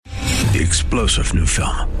The explosive new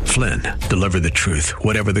film, Flynn, deliver the truth,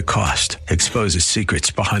 whatever the cost, exposes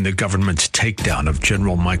secrets behind the government's takedown of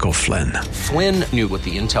General Michael Flynn. Flynn knew what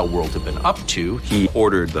the intel world had been up to. He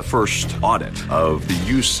ordered the first audit of the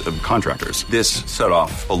use of contractors. This set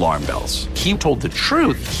off alarm bells. He told the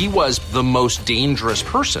truth. He was the most dangerous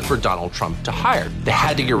person for Donald Trump to hire. They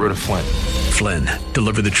had to get rid of Flynn. Flynn,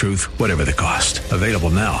 deliver the truth, whatever the cost. Available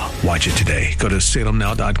now. Watch it today. Go to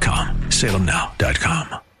salemnow.com.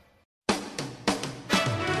 salemnow.com.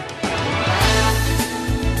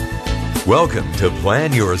 Welcome to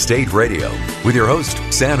Plan Your Estate Radio with your host,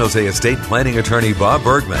 San Jose estate planning attorney Bob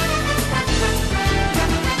Bergman.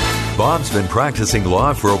 Bob's been practicing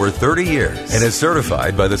law for over 30 years and is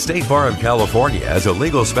certified by the State Bar of California as a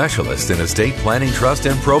legal specialist in estate planning, trust,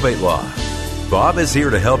 and probate law. Bob is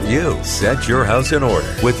here to help you set your house in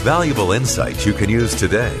order with valuable insights you can use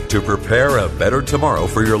today to prepare a better tomorrow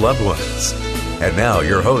for your loved ones. And now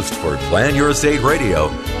your host for Plan Your Estate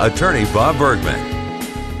Radio, attorney Bob Bergman.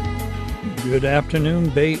 Good afternoon,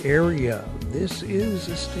 Bay Area. This is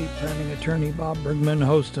estate planning attorney Bob Bergman,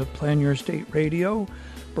 host of Plan Your Estate Radio,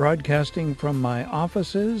 broadcasting from my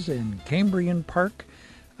offices in Cambrian Park,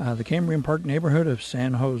 the Cambrian Park neighborhood of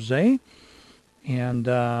San Jose. And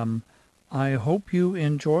I hope you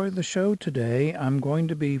enjoy the show today. I'm going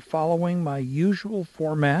to be following my usual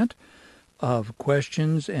format of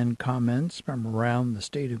questions and comments from around the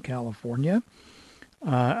state of California.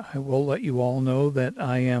 I will let you all know that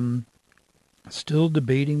I am still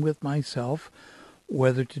debating with myself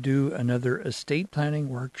whether to do another estate planning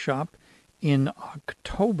workshop in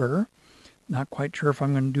October. Not quite sure if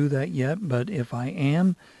I'm going to do that yet, but if I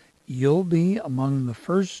am, you'll be among the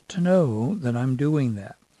first to know that I'm doing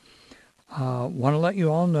that. Want to let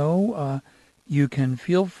you all know you can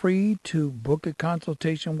feel free to book a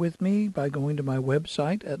consultation with me by going to my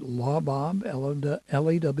website at lawbob.com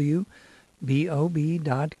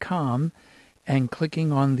and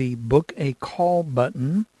clicking on the Book a Call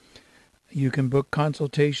button. You can book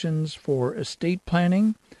consultations for estate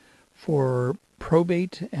planning, for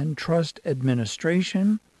probate and trust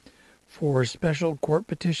administration, for special court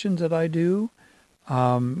petitions that I do.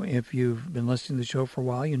 If you've been listening to the show for a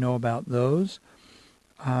while, you know about those.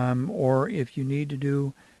 Or if you need to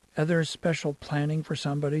do other special planning for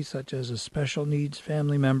somebody, such as a special needs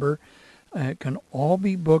family member, it can all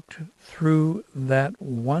be booked through that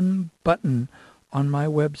one button on my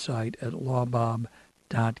website at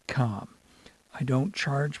lawbob.com. I don't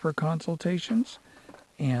charge for consultations,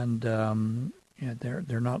 and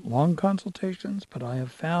they're not long consultations, but I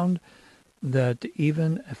have found that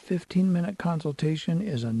even a 15-minute consultation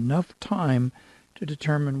is enough time to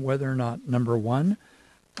determine whether or not, number one,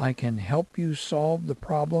 I can help you solve the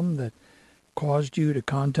problem that caused you to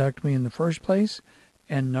contact me in the first place,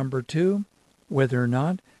 and number two, whether or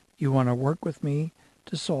not you want to work with me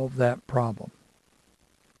to solve that problem.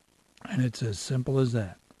 And it's as simple as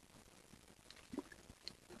that.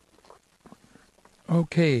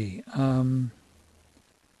 Okay,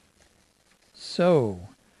 so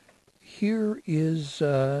here is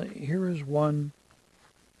one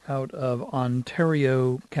out of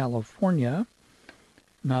Ontario, California,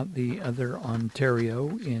 not the other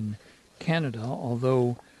Ontario in Canada,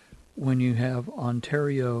 although when you have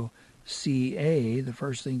Ontario CA, the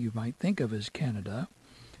first thing you might think of is Canada.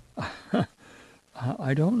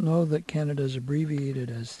 I don't know that Canada is abbreviated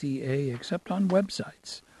as CA except on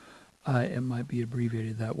websites. It might be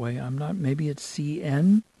abbreviated that way. I'm not, maybe it's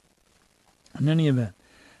CN. In any event,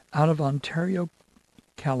 out of Ontario,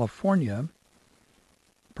 California,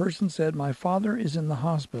 a person said, my father is in the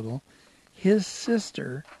hospital. His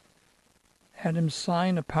sister had him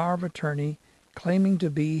sign a power of attorney claiming to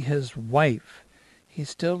be his wife. He's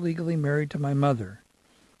still legally married to my mother.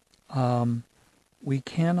 We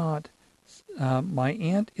cannot, my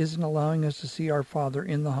aunt isn't allowing us to see our father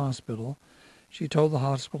in the hospital. She told the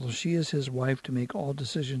hospital she is his wife to make all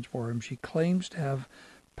decisions for him. She claims to have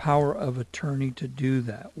power of attorney to do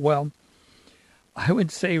that. Well, I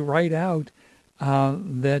would say right out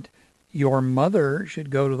that your mother should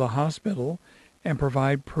go to the hospital and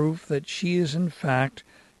provide proof that she is in fact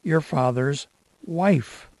your father's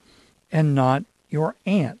wife and not your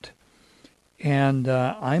aunt. And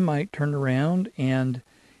I might turn around and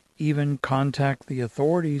even contact the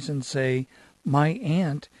authorities and say, my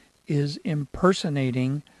aunt is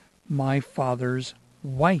impersonating my father's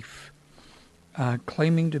wife,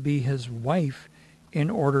 claiming to be his wife in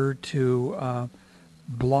order to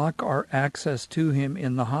block our access to him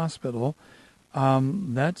in the hospital.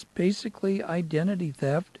 That's basically identity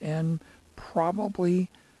theft and probably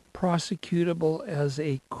prosecutable as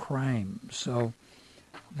a crime. So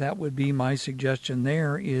that would be my suggestion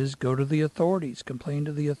there, is go to the authorities, complain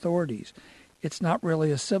to the authorities. It's not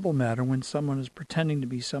really a civil matter when someone is pretending to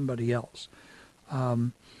be somebody else.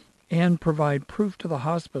 And provide proof to the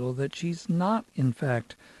hospital that she's not, in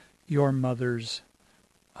fact, your mother's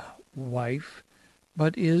wife,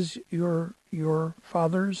 but is your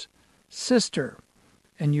father's sister.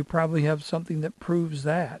 And you probably have something that proves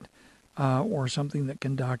that, or something that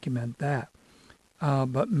can document that.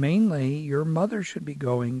 But mainly, your mother should be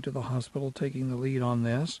going to the hospital, taking the lead on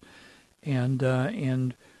this, and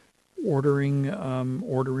ordering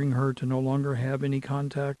her to no longer have any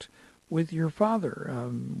contact with your father,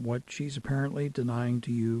 what she's apparently denying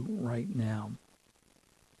to you right now.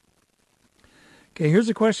 Okay, here's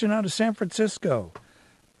a question out of San Francisco.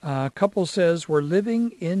 A couple says, we're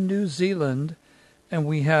living in New Zealand, and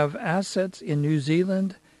we have assets in New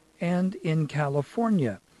Zealand and in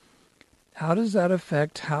California. How does that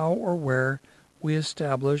affect how or where we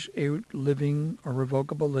establish a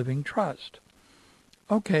revocable living trust?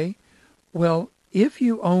 Okay, well, if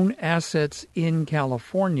you own assets in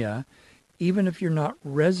California, even if you're not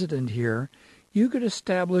resident here, you could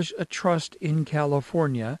establish a trust in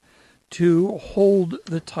California to hold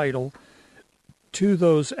the title to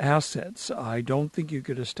those assets. I don't think you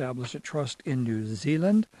could establish a trust in New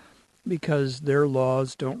Zealand because their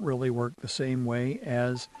laws don't really work the same way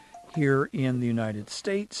as here in the United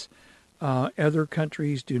States. Other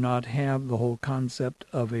countries do not have the whole concept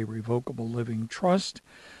of a revocable living trust,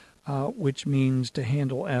 which means to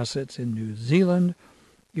handle assets in New Zealand,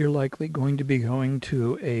 you're likely going to be going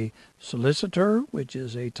to a solicitor, which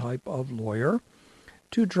is a type of lawyer,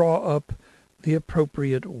 to draw up the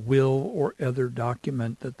appropriate will or other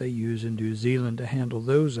document that they use in New Zealand to handle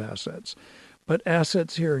those assets. But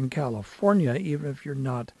assets here in California, even if you're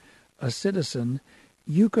not a citizen,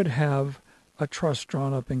 you could have a trust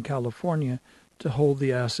drawn up in California to hold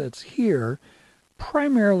the assets here,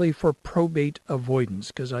 primarily for probate avoidance,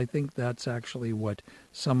 because I think that's actually what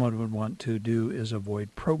someone would want to do, is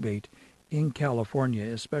avoid probate in California,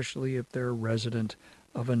 especially if they're a resident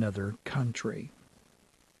of another country.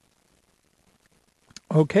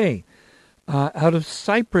 Okay, out of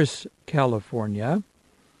Cypress, California,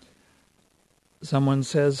 someone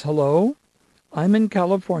says, hello, I'm in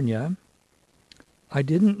California. I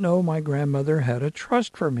didn't know my grandmother had a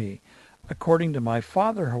trust for me. According to my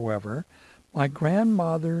father, however, my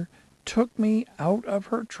grandmother took me out of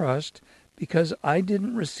her trust because I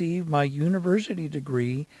didn't receive my university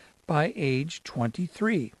degree by age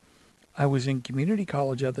 23. I was in community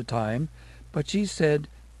college at the time, but she said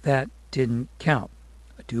that didn't count.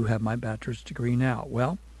 I do have my bachelor's degree now.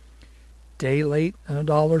 Well, day late and a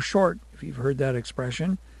dollar short, if you've heard that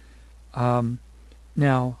expression.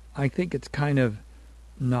 Now, I think it's kind of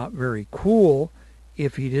not very cool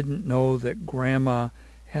if he didn't know that Grandma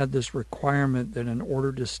had this requirement that in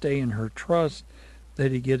order to stay in her trust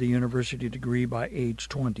that he get a university degree by age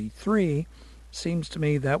 23. Seems to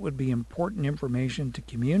me that would be important information to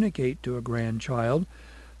communicate to a grandchild,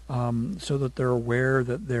 so that they're aware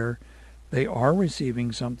that they are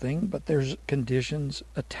receiving something, but there's conditions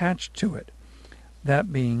attached to it.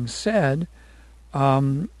 That being said,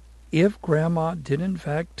 if Grandma did in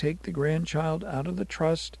fact take the grandchild out of the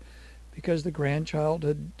trust because the grandchild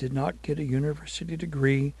did not get a university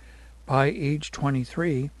degree by age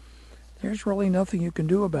 23, there's really nothing you can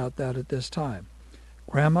do about that at this time.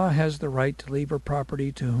 Grandma has the right to leave her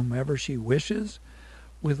property to whomever she wishes,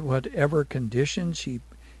 with whatever conditions she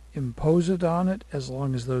imposes on it, as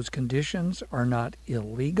long as those conditions are not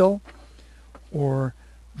illegal or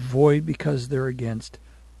void because they're against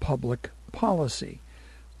public policy.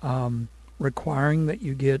 Requiring that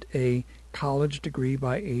you get a college degree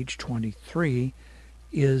by age 23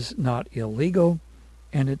 is not illegal,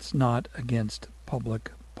 and it's not against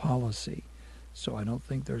public policy. So I don't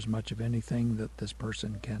think there's much of anything that this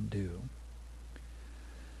person can do.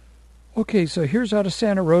 Okay, so here's out of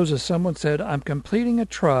Santa Rosa. Someone said, I'm completing a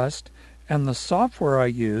trust, and the software I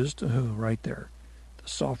used, right there, the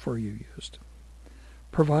software you used,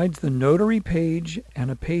 provides the notary page and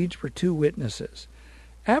a page for 2 witnesses.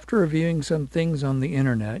 After reviewing some things on the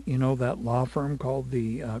internet, you know, that law firm called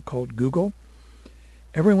Google,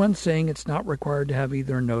 everyone's saying it's not required to have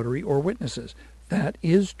either a notary or witnesses. That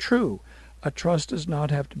is true. A trust does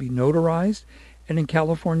not have to be notarized, and in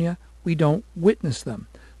California, we don't witness them.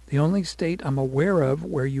 The only state I'm aware of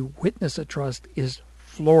where you witness a trust is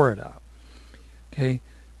Florida. Okay,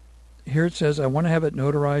 here it says, I want to have it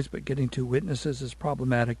notarized, but getting 2 witnesses is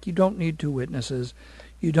problematic. You don't need 2 witnesses.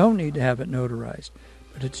 You don't need to have it notarized.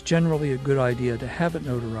 But it's generally a good idea to have it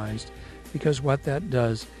notarized, because what that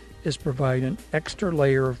does is provide an extra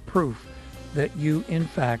layer of proof that you, in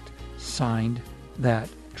fact, signed that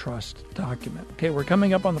trust document. Okay, we're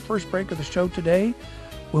coming up on the first break of the show today.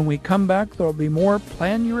 When we come back, there'll be more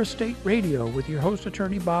Plan Your Estate Radio with your host,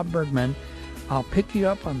 attorney Bob Bergman. I'll pick you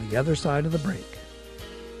up on the other side of the break.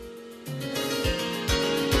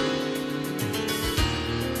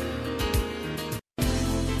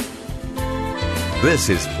 This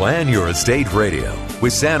is Plan Your Estate Radio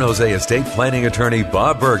with San Jose estate planning attorney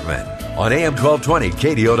Bob Bergman on AM 1220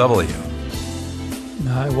 KDOW.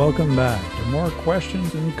 Hi, welcome back to more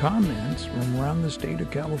questions and comments from around the state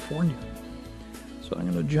of California. So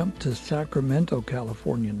I'm going to jump to Sacramento,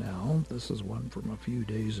 California now. This is one from a few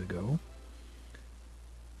days ago.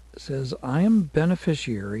 It says, I am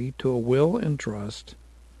beneficiary to a will and trust,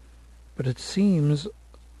 but it seems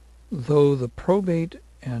though the probate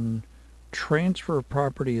and transfer of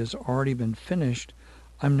property has already been finished,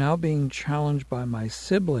 I'm now being challenged by my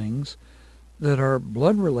siblings that are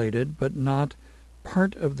blood related but not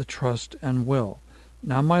part of the trust and will.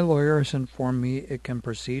 Now my lawyer has informed me it can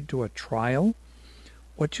proceed to a trial.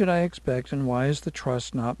 What should I expect, and why is the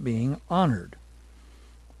trust not being honored?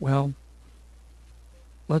 Well,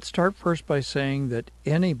 let's start first by saying that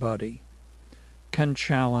anybody can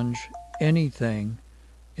challenge anything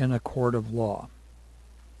in a court of law.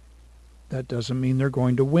 That doesn't mean they're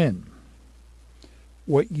going to win.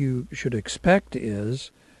 What you should expect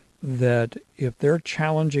is that if they're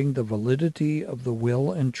challenging the validity of the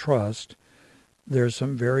will and trust, there's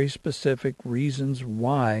some very specific reasons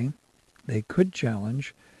why they could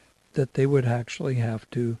challenge that they would actually have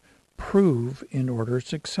to prove in order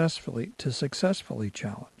successfully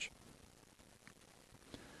challenge.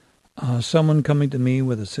 Someone coming to me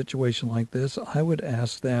with a situation like this, I would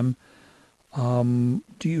ask them, do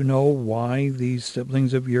you know why these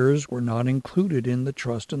siblings of yours were not included in the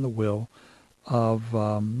trust and the will of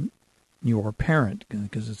your parent?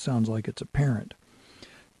 Because it sounds like it's a parent.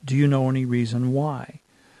 Do you know any reason why?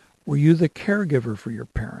 Were you the caregiver for your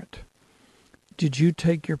parent? Did you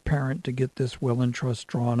take your parent to get this will and trust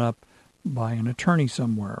drawn up by an attorney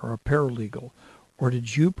somewhere or a paralegal? Or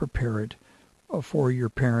did you prepare it for your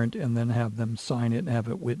parent and then have them sign it and have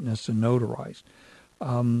it witnessed and notarized?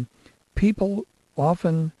 People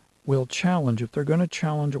often will challenge, if they're going to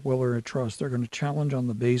challenge a will or a trust, they're going to challenge on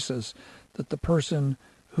the basis that the person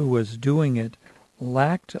who was doing it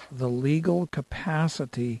lacked the legal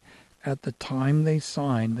capacity at the time they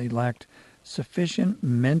signed. They lacked sufficient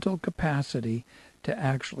mental capacity to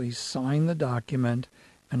actually sign the document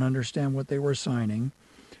and understand what they were signing,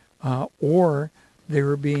 or they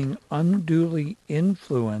were being unduly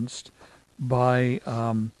influenced by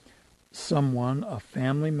someone, a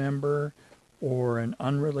family member, or an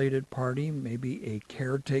unrelated party, maybe a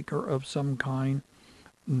caretaker of some kind,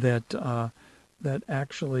 that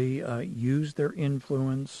actually used their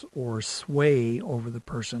influence or sway over the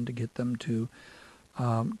person to get them to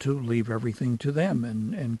leave everything to them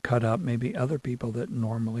and cut out maybe other people that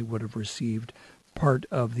normally would have received part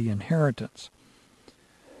of the inheritance.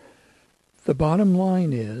 The bottom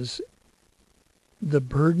line is the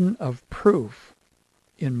burden of proof.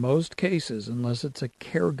 In most cases, unless it's a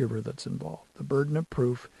caregiver that's involved, the burden of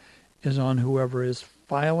proof is on whoever is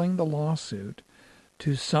filing the lawsuit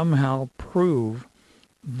to somehow prove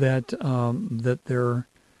that the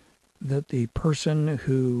person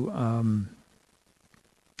who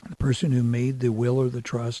made the will or the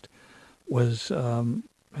trust was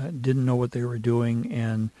didn't know what they were doing,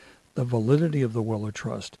 and the validity of the will or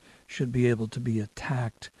trust should be able to be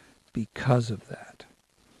attacked because of that.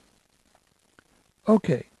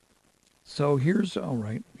 Okay, so here's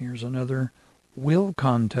another will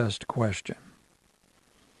contest question.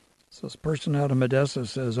 So this person out of Modesto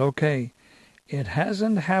says, okay, it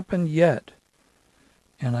hasn't happened yet,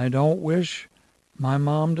 and I don't wish my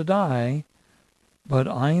mom to die, but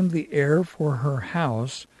I am the heir for her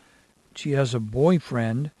house. She has a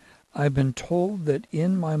boyfriend. I've been told that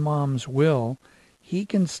in my mom's will, he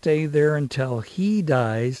can stay there until he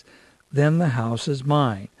dies, then the house is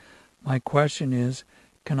mine. My question is,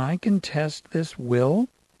 can I contest this will?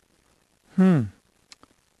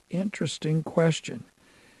 Interesting question.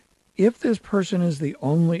 If this person is the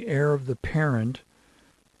only heir of the parent,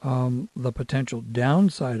 the potential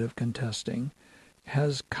downside of contesting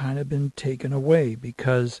has kind of been taken away,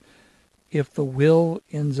 because if the will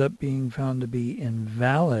ends up being found to be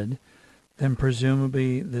invalid, then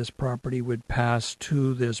presumably this property would pass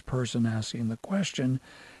to this person asking the question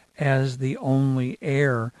as the only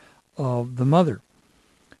heir of the mother.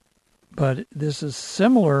 But this is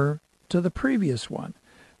similar to the previous one.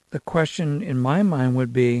 The question in my mind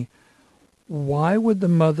would be, why would the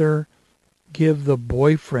mother give the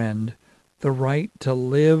boyfriend the right to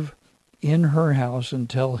live in her house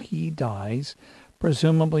until he dies.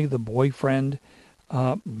 Presumably the boyfriend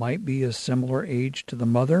might be a similar age to the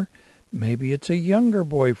mother. Maybe it's a younger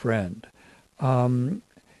boyfriend, in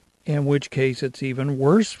which case it's even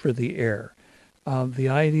worse for the heir. The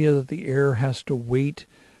idea that the heir has to wait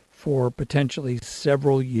for potentially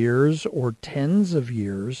several years or tens of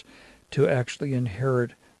years to actually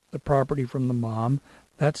inherit the property from the mom,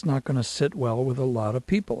 that's not going to sit well with a lot of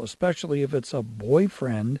people, especially if it's a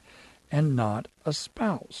boyfriend and not a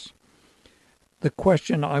spouse. The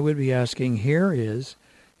question I would be asking here is,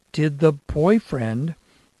 did the boyfriend,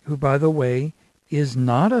 who, by the way, is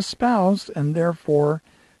not a spouse and therefore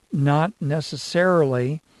not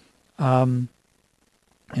necessarily in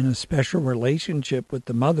a special relationship with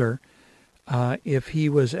the mother, if he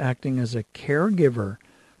was acting as a caregiver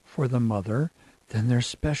for the mother, then there's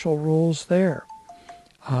special rules there.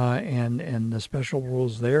 And the special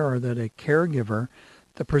rules there are that a caregiver,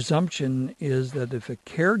 the presumption is that if a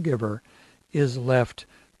caregiver is left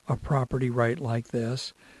a property right like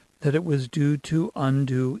this, that it was due to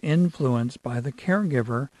undue influence by the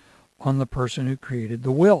caregiver on the person who created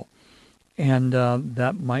the will. And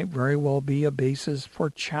that might very well be a basis for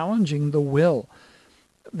challenging the will.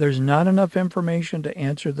 There's not enough information to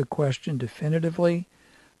answer the question definitively,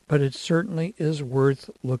 but it certainly is worth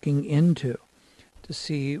looking into to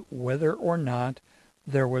see whether or not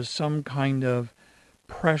there was some kind of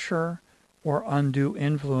pressure or undue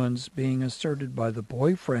influence being asserted by the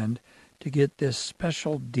boyfriend to get this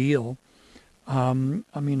special deal.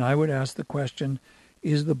 I would ask the question,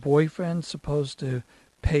 is the boyfriend supposed to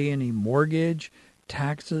pay any mortgage,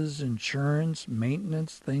 taxes, insurance,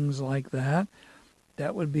 maintenance, things like that?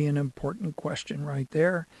 That would be an important question right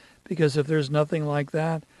there, because if there's nothing like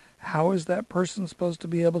that, how is that person supposed to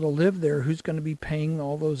be able to live there? Who's going to be paying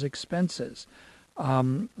all those expenses?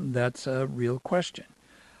 That's a real question.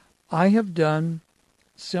 I have done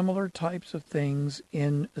similar types of things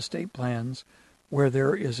in estate plans where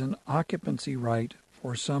there is an occupancy right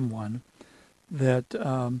for someone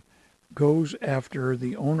that goes after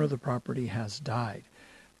the owner of the property has died.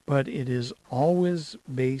 But it is always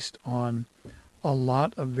based on a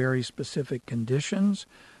lot of very specific conditions.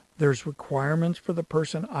 There's requirements for the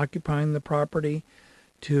person occupying the property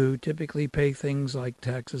to typically pay things like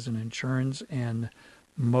taxes and insurance and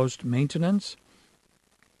most maintenance.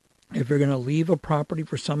 If you're going to leave a property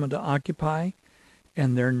for someone to occupy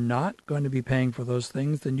and they're not going to be paying for those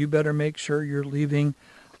things, then you better make sure you're leaving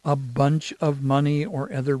a bunch of money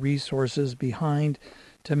or other resources behind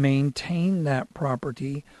to maintain that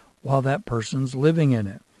property while that person's living in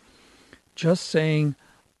it. Just saying,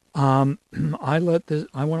 I want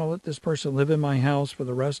to let this person live in my house for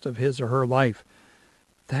the rest of his or her life,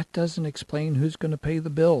 that doesn't explain who's going to pay the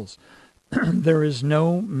bills. There is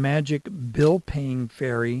no magic bill-paying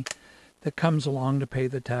fairy that comes along to pay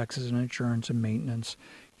the taxes and insurance and maintenance,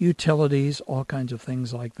 utilities, all kinds of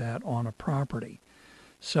things like that on a property.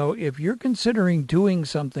 So if you're considering doing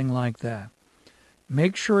something like that,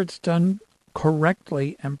 make sure it's done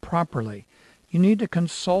correctly and properly. You need to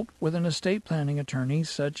consult with an estate planning attorney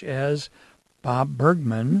such as Bob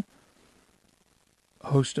Bergman,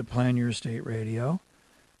 host of Plan Your Estate Radio,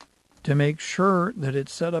 to make sure that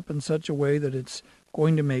it's set up in such a way that it's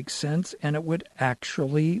going to make sense and it would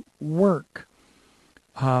actually work.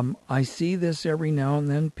 I see this every now and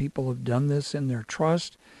then. People have done this in their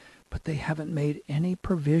trust, but they haven't made any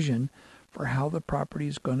provision for how the property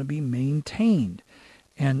is going to be maintained.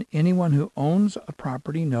 And anyone who owns a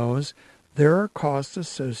property knows there are costs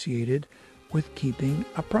associated with keeping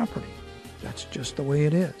a property. That's just the way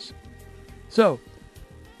it is. So,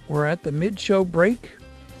 we're at the mid-show break,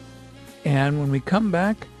 and when we come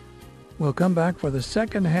back, we'll come back for the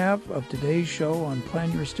second half of today's show on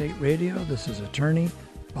Plan Your Estate Radio. This is attorney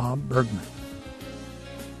Bob Bergman.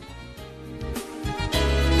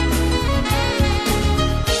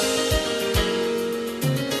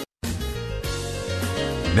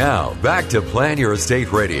 Now, back to Plan Your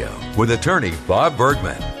Estate Radio with attorney Bob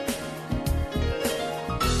Bergman.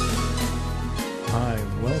 Hi,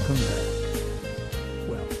 welcome back.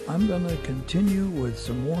 Well, I'm going to continue with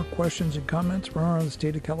some more questions and comments from around the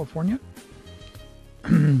state of California.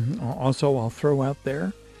 Also, I'll throw out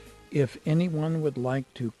there, if anyone would like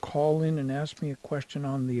to call in and ask me a question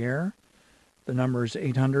on the air, the number is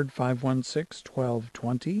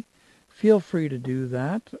 800-516-1220. Feel free to do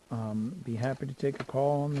that. Be happy to take a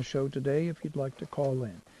call on the show today if you'd like to call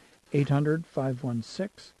in.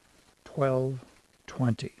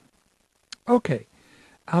 800-516-1220. Okay,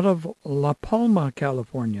 out of La Palma,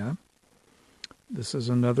 California, this is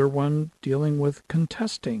another one dealing with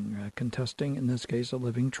contesting in this case, a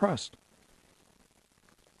living trust.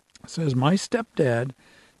 It says, my stepdad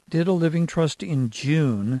did a living trust in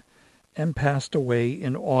June and passed away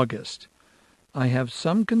in August. I have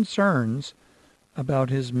some concerns about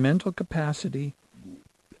his mental capacity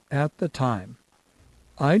at the time.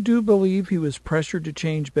 I do believe he was pressured to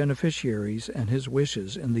change beneficiaries and his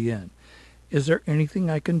wishes in the end. Is there anything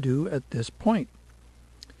I can do at this point?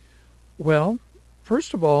 Well,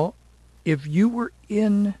 first of all, if you were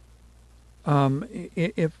if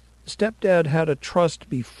stepdad had a trust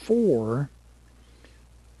before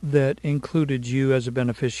that included you as a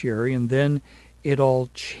beneficiary, and then it all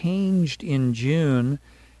changed in June,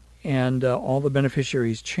 and all the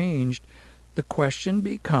beneficiaries changed, the question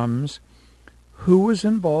becomes, who was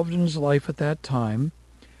involved in his life at that time?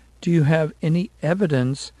 Do you have any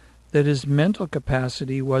evidence that his mental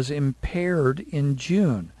capacity was impaired in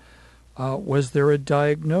June? Was there a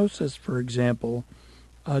diagnosis, for example,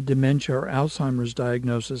 a dementia or Alzheimer's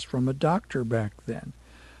diagnosis from a doctor back then?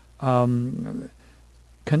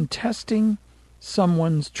 Contesting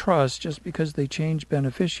someone's trust just because they change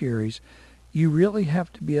beneficiaries, you really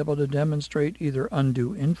have to be able to demonstrate either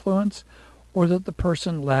undue influence or that the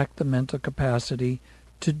person lacked the mental capacity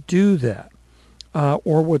to do that,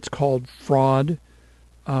 or what's called fraud,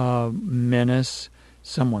 menace.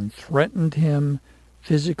 Someone threatened him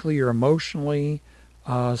physically or emotionally.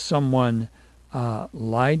 Someone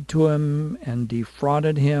lied to him and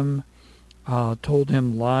defrauded him, told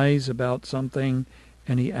him lies about something,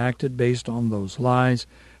 and he acted based on those lies.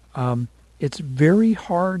 It's very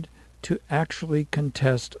hard to actually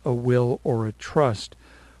contest a will or a trust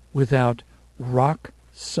without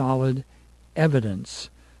rock-solid evidence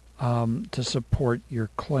to support your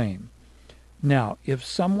claim. Now, if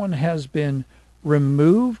someone has been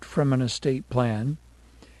removed from an estate plan,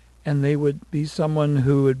 and they would be someone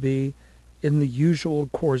who would be in the usual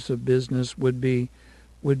course of business, would be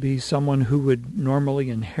someone who would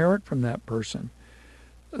normally inherit from that person,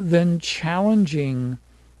 then challenging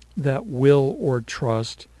that will or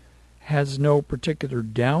trust has no particular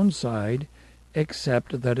downside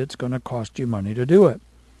except that it's going to cost you money to do it.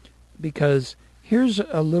 Because here's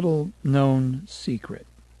a little known secret.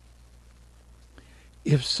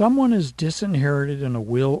 If someone is disinherited in a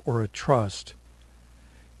will or a trust,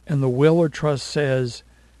 and the will or trust says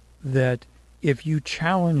that if you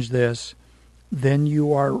challenge this, then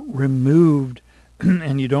you are removed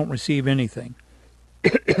and you don't receive anything.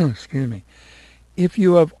 Excuse me. If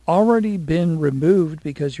you have already been removed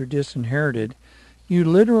because you're disinherited, you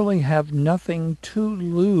literally have nothing to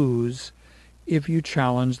lose if you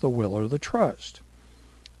challenge the will or the trust.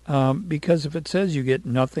 Because if it says you get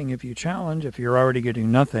nothing if you challenge, if you're already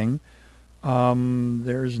getting nothing,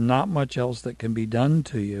 there's not much else that can be done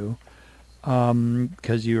to you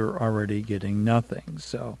because you're already getting nothing.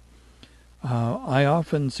 So I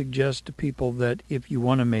often suggest to people that if you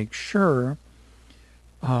want to make sure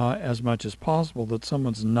as much as possible that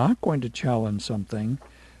someone's not going to challenge something,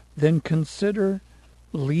 then consider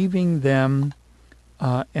leaving them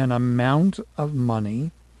an amount of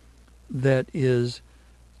money that is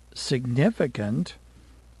significant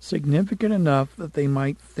enough that they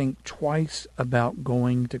might think twice about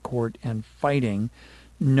going to court and fighting,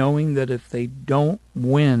 knowing that if they don't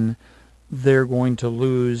win, they're going to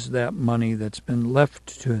lose that money that's been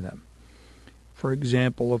left to them. For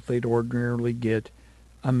example, if they'd ordinarily get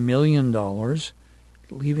 $1 million,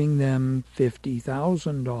 leaving them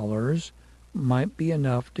 $50,000 might be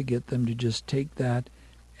enough to get them to just take that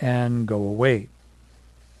and go away.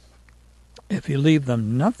 If you leave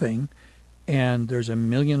them nothing and there's $1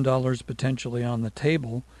 million potentially on the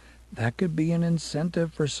table, that could be an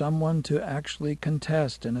incentive for someone to actually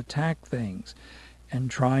contest and attack things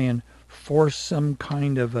and try and force some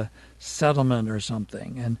kind of a settlement or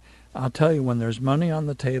something. And I'll tell you, when there's money on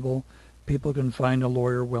the table, people can find a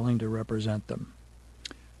lawyer willing to represent them.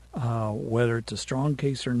 Whether it's a strong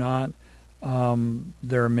case or not,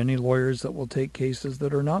 there are many lawyers that will take cases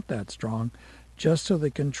that are not that strong just so they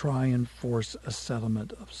can try and force a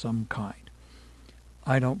settlement of some kind.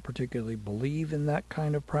 I don't particularly believe in that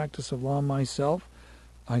kind of practice of law myself.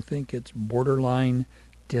 I think it's borderline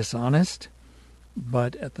dishonest,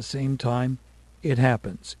 but at the same time, it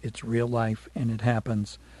happens. It's real life, and it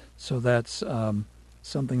happens. So that's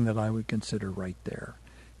something that I would consider right there,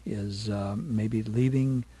 is maybe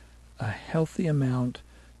leaving a healthy amount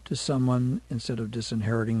to someone instead of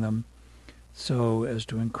disinheriting them, so as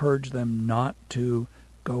to encourage them not to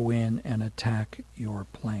go in and attack your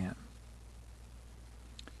plan.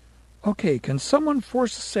 Okay, can someone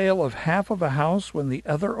force the sale of half of a house when the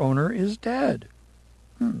other owner is dead?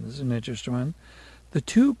 This is an interesting one. The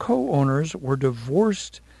two co-owners were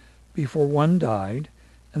divorced before one died,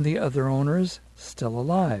 and the other owners still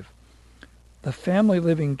alive. The family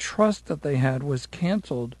living trust that they had was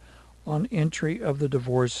canceled on entry of the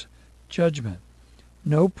divorce judgment.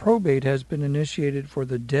 No probate has been initiated for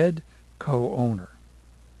the dead co-owner.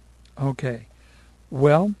 Okay,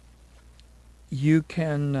 well, you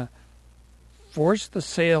can force the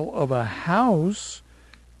sale of a house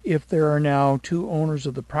if there are now two owners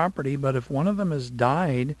of the property, but if one of them has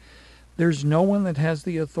died, there's no one that has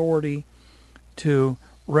the authority to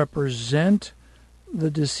represent the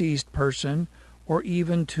deceased person or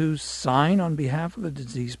even to sign on behalf of the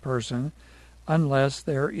deceased person unless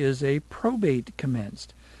there is a probate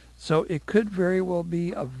commenced. So it could very well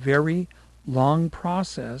be a very long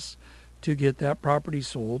process to get that property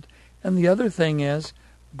sold. And the other thing is,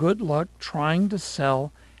 good luck trying to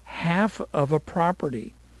sell half of a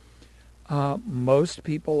property. Most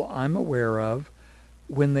people I'm aware of,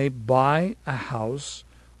 when they buy a house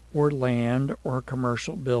or land or a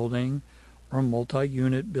commercial building or a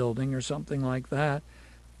multi-unit building or something like that,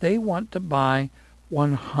 they want to buy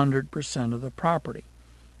 100% of the property.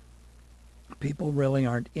 People really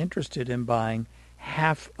aren't interested in buying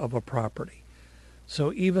half of a property.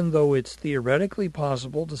 So even though it's theoretically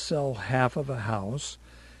possible to sell half of a house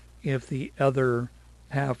if the other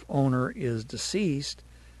half owner is deceased,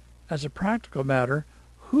 as a practical matter,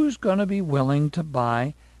 who's going to be willing to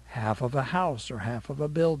buy half of a house or half of a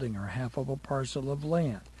building or half of a parcel of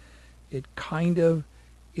land? It kind of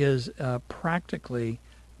is practically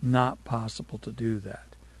not possible to do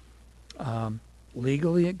that.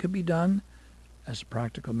 Legally, it could be done. As a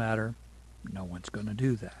practical matter, no one's going to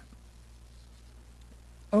do that.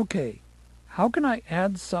 Okay, how can I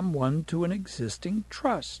add someone to an existing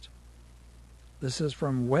trust? This is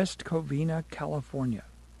from West Covina, California.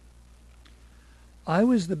 I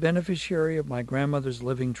was the beneficiary of my grandmother's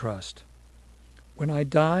living trust. When I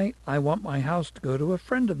die, I want my house to go to a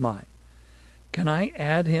friend of mine. Can I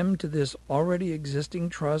add him to this already existing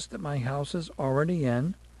trust that my house is already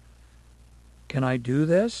in? Can I do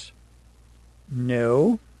this?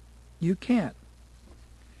 No, you can't.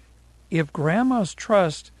 If Grandma's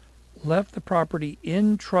trust left the property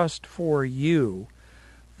in trust for you,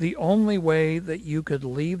 the only way that you could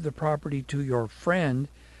leave the property to your friend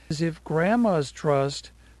is if Grandma's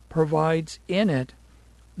trust provides in it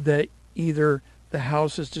that either the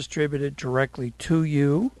house is distributed directly to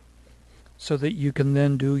you so that you can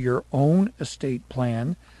then do your own estate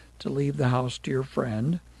plan to leave the house to your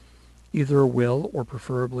friend, either a will or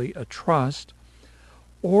preferably a trust,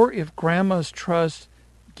 or if Grandma's trust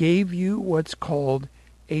gave you what's called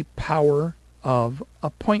a power of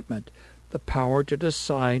appointment, the power to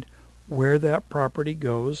decide where that property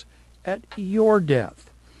goes at your death.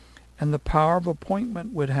 And the power of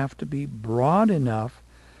appointment would have to be broad enough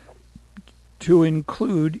to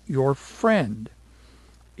include your friend.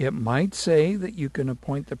 It might say that you can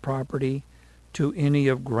appoint the property to any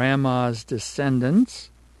of Grandma's descendants.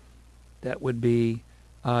 That would be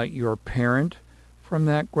your parent from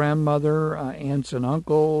that grandmother, aunts and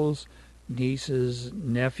uncles, nieces,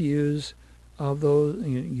 nephews of those,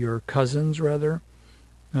 your cousins rather,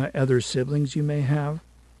 other siblings you may have.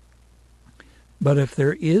 But if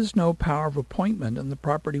there is no power of appointment and the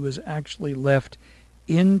property was actually left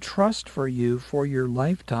in trust for you for your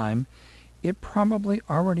lifetime, it probably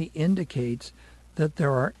already indicates that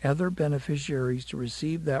there are other beneficiaries to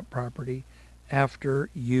receive that property after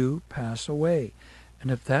you pass away. And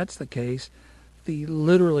if that's the case,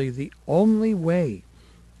 literally the only way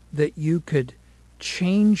that you could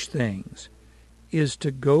change things is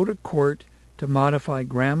to go to court to modify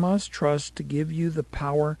Grandma's trust to give you the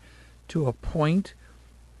power to appoint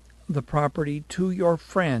the property to your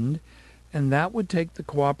friend, and that would take the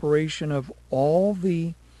cooperation of all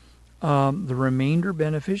the remainder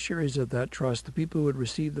beneficiaries of that trust, the people who would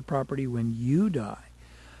receive the property when you die,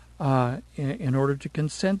 in order to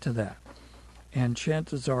consent to that. And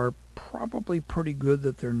chances are probably pretty good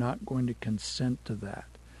that they're not going to consent to that,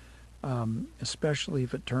 especially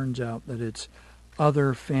if it turns out that it's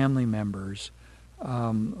other family members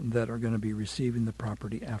that are going to be receiving the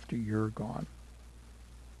property after you're gone.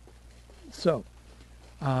 So,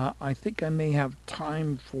 I think I may have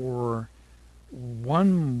time for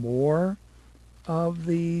one more of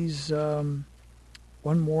these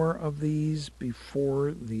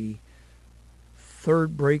before the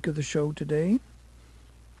third break of the show today.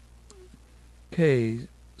 Okay,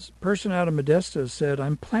 person out of Modesto said,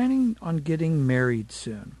 I'm planning on getting married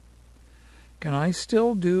soon. Can I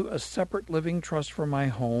still do a separate living trust for my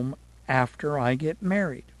home after I get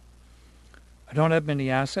married? I don't have many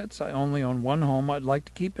assets. I only own one home. I'd like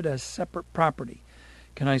to keep it as separate property.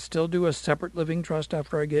 Can I still do a separate living trust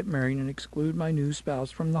after I get married and exclude my new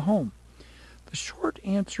spouse from the home? The short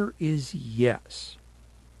answer is yes.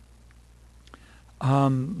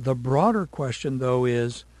 The broader question, though,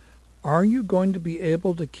 is, are you going to be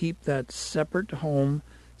able to keep that separate home,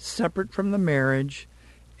 separate from the marriage,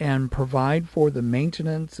 and provide for the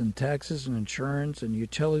maintenance and taxes and insurance and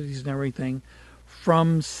utilities and everything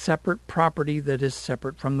from separate property that is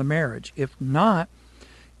separate from the marriage? If not,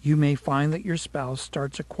 you may find that your spouse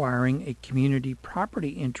starts acquiring a community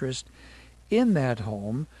property interest in that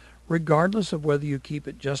home, regardless of whether you keep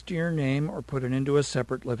it just in your name or put it into a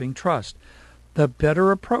separate living trust. The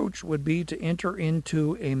better approach would be to enter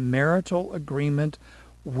into a marital agreement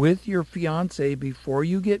with your fiancé before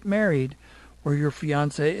you get married, where your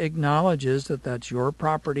fiancé acknowledges that that's your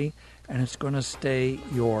property and it's going to stay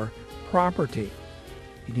your property.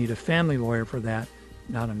 You need a family lawyer for that,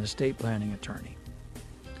 not an estate planning attorney.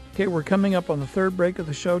 Okay, we're coming up on the third break of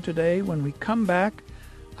the show today. When we come back,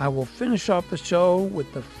 I will finish off the show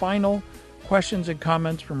with the final questions and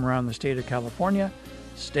comments from around the state of California.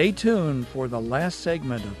 Stay tuned for the last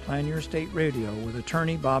segment of Plan Your Estate Radio with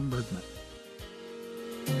attorney Bob Bergman.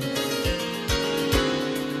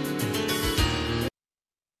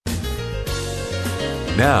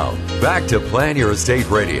 Now, back to Plan Your Estate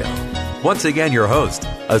Radio. Once again, your host,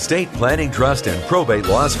 estate planning, trust, and probate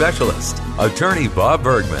law specialist, attorney Bob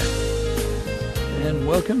Bergman. And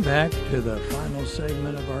welcome back to the final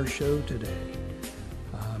segment of our show today.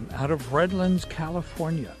 Out of Redlands,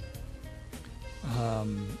 California.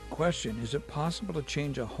 Question, is it possible to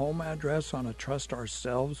change a home address on a trust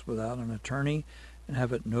ourselves without an attorney and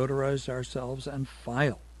have it notarized ourselves and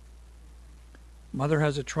file? Mother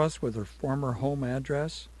has a trust with her former home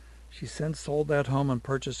address. She since sold that home and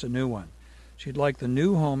purchased a new one. She'd like the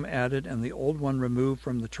new home added and the old one removed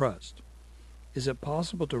from the trust. Is it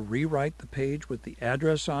possible to rewrite the page with the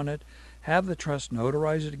address on it, have the trust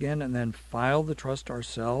notarize it again, and then file the trust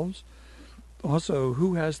ourselves? Also,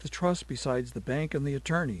 who has the trust besides the bank and the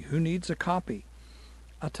attorney? Who needs a copy?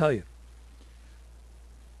 I'll tell you.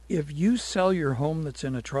 If you sell your home that's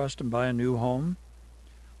in a trust and buy a new home,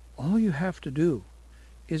 all you have to do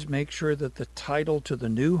is make sure that the title to the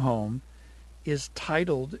new home is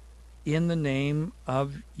titled in the name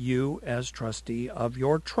of you as trustee of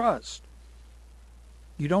your trust.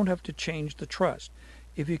 You don't have to change the trust.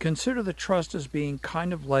 If you consider the trust as being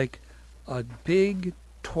kind of like a big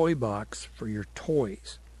toy box for your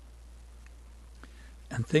toys,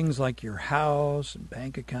 and things like your house and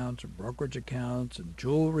bank accounts and brokerage accounts and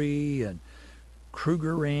jewelry and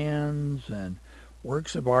Krugerrands and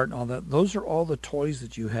works of art and all that, those are all the toys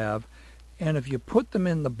that you have. And if you put them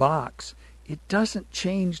in the box, it doesn't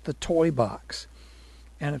change the toy box.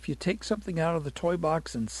 And if you take something out of the toy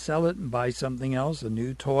box and sell it and buy something else, a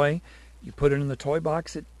new toy, you put it in the toy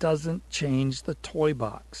box, it doesn't change the toy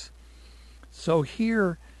box. So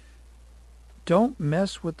here, don't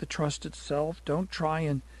mess with the trust itself. Don't try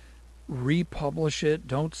and republish it.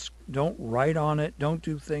 Don't write on it. Don't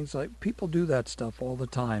do things like, people do that stuff all the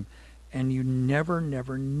time. And you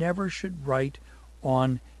never should write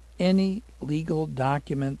on any legal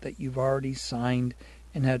document that you've already signed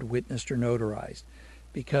and had witnessed or notarized,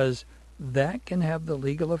 because that can have the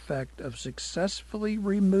legal effect of successfully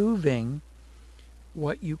removing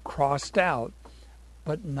what you crossed out,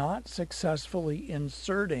 but not successfully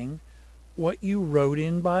inserting what you wrote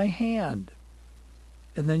in by hand.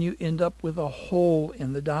 And then you end up with a hole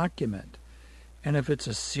in the document. And if it's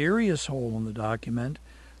a serious hole in the document,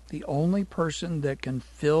 the only person that can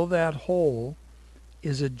fill that hole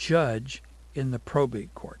is a judge in the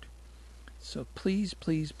probate court. So please,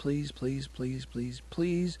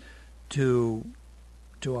 to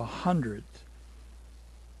a hundredth,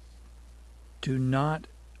 do not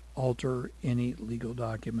alter any legal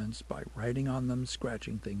documents by writing on them,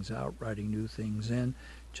 scratching things out, writing new things in.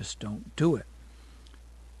 Just don't do it.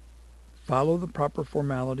 Follow the proper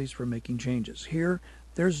formalities for making changes. Here,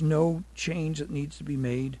 there's no change that needs to be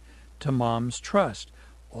made to Mom's trust.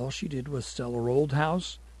 All she did was sell her old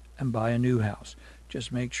house and buy a new house.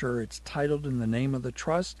 Just make sure it's titled in the name of the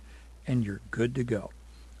trust and you're good to go.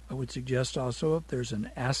 I would suggest also, if there's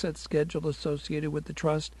an asset schedule associated with the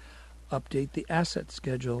trust, update the asset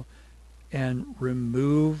schedule and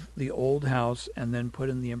remove the old house and then put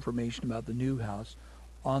in the information about the new house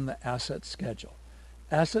on the asset schedule.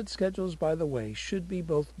 Asset schedules, by the way, should be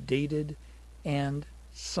both dated and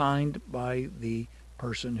signed by the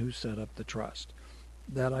person who set up the trust.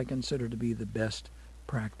 That I consider to be the best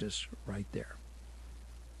practice right there.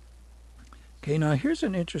 Okay, now here's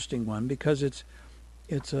an interesting one, because it's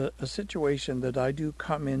a situation that I do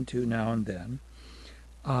come into now and then.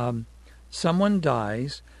 Someone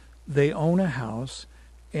dies, they own a house,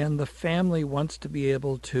 and the family wants to be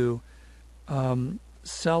able to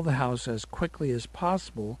sell the house as quickly as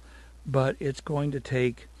possible, but it's going to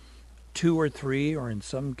take 2 or 3, or in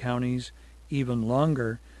some counties even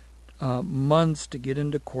longer, months to get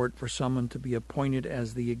into court for someone to be appointed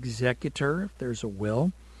as the executor if there's a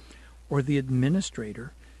will, or the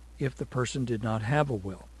administrator if the person did not have a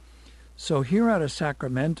will. So here out of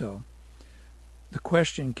Sacramento, the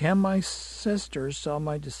question, can my sister sell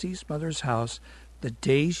my deceased mother's house the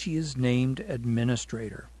day she is named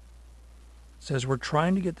administrator? It says, we're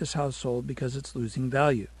trying to get this house sold because it's losing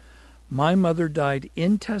value. My mother died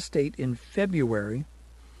intestate in February.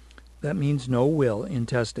 That means no will,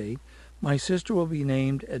 intestate. My sister will be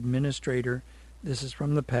named administrator, this is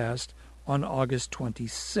from the past, on August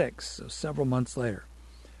 26th, so several months later.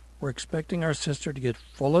 We're expecting our sister to get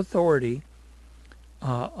full authority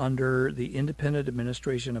under the Independent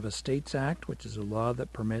Administration of Estates Act, which is a law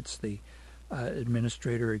that permits the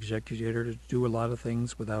administrator, executor to do a lot of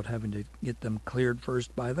things without having to get them cleared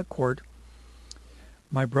first by the court.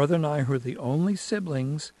 My brother and I, who are the only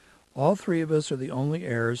siblings, all 3 of us are the only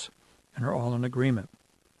heirs and are all in agreement.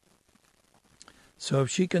 So if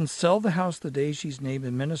she can sell the house the day she's named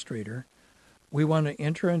administrator, we want to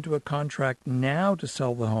enter into a contract now to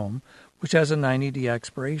sell the home, which has a 90-day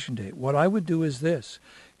expiration date. What I would do is this,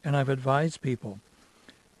 and I've advised people,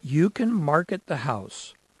 you can market the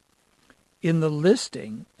house in the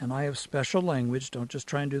listing, and I have special language, don't just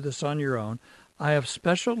try and do this on your own, I have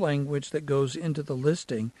special language that goes into the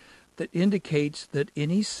listing that indicates that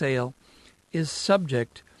any sale is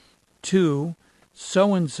subject to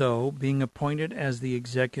so-and-so being appointed as the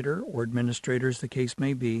executor or administrator, as the case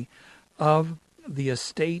may be, of the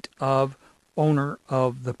estate of owner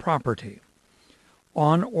of the property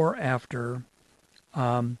on or after,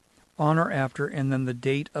 and then the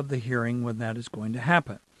date of the hearing when that is going to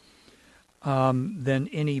happen. Then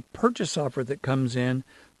any purchase offer that comes in,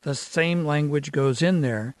 the same language goes in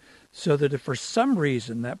there, so that if for some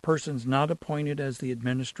reason that person's not appointed as the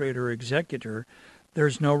administrator or executor,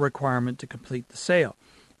 there's no requirement to complete the sale.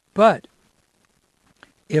 But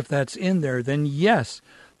if that's in there, then yes,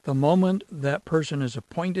 the moment that person is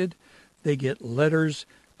appointed, they get letters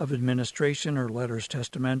of administration or letters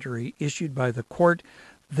testamentary issued by the court.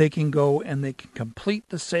 They can go and they can complete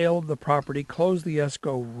the sale of the property, close the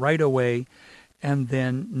escrow right away, and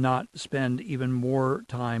then not spend even more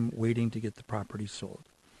time waiting to get the property sold.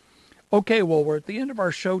 Okay, well, we're at the end of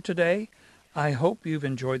our show today. I hope you've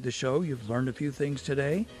enjoyed the show. You've learned a few things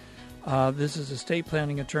today. This is estate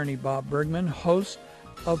planning attorney Bob Bergman, host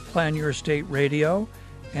of Plan Your Estate Radio,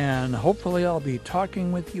 and hopefully I'll be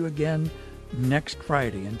talking with you again next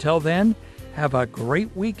Friday. Until then, have a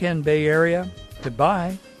great weekend, Bay Area.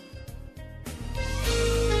 Goodbye.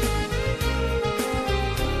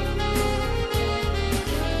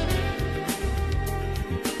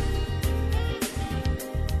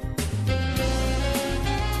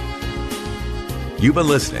 You've been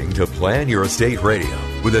listening to Plan Your Estate Radio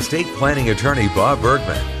with estate planning attorney Bob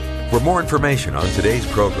Bergman. For more information on today's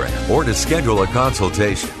program or to schedule a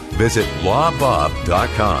consultation, visit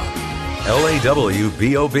lawbob.com,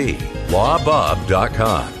 LAWBOB,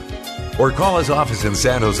 lawbob.com, or call his office in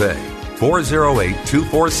San Jose,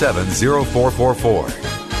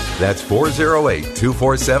 408-247-0444. That's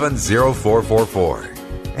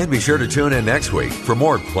 408-247-0444. And be sure to tune in next week for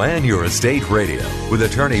more Plan Your Estate Radio with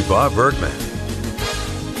attorney Bob Bergman.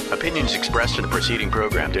 Opinions expressed in the preceding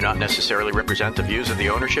program do not necessarily represent the views of the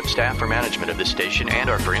ownership, staff, or management of this station and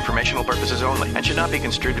are for informational purposes only and should not be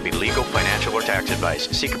construed to be legal, financial, or tax advice.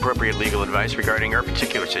 Seek appropriate legal advice regarding your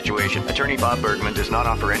particular situation. Attorney Bob Bergman does not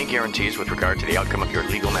offer any guarantees with regard to the outcome of your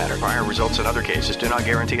legal matter. Prior results in other cases do not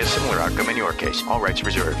guarantee a similar outcome in your case. All rights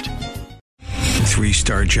reserved.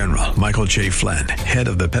 3-star General Michael J. Flynn, head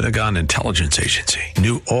of the Pentagon Intelligence Agency,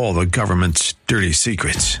 knew all the government's dirty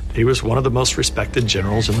secrets. He was one of the most respected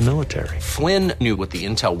generals in the military. Flynn knew what the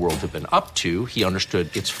intel world had been up to. He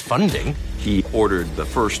understood its funding. He ordered the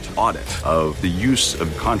first audit of the use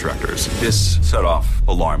of contractors. This set off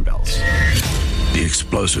alarm bells. The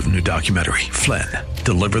explosive new documentary, Flynn,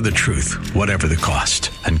 Deliver the Truth, Whatever the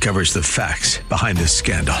Cost, uncovers the facts behind this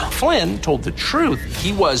scandal. Flynn told the truth.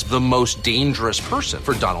 He was the most dangerous person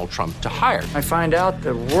for Donald Trump to hire. I find out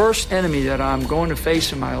the worst enemy that I'm going to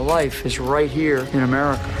face in my life is right here in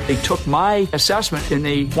America. They took my assessment and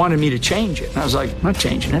they wanted me to change it. And I was like, I'm not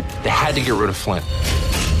changing it. They had to get rid of Flynn.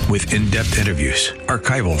 With in-depth interviews,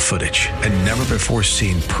 archival footage, and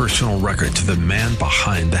never-before-seen personal records of the man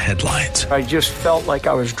behind the headlines. I just felt like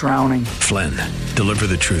I was drowning. Flynn, Deliver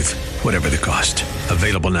the Truth, Whatever the Cost.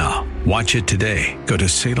 Available now. Watch it today. Go to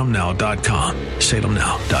salemnow.com.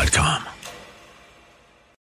 salemnow.com.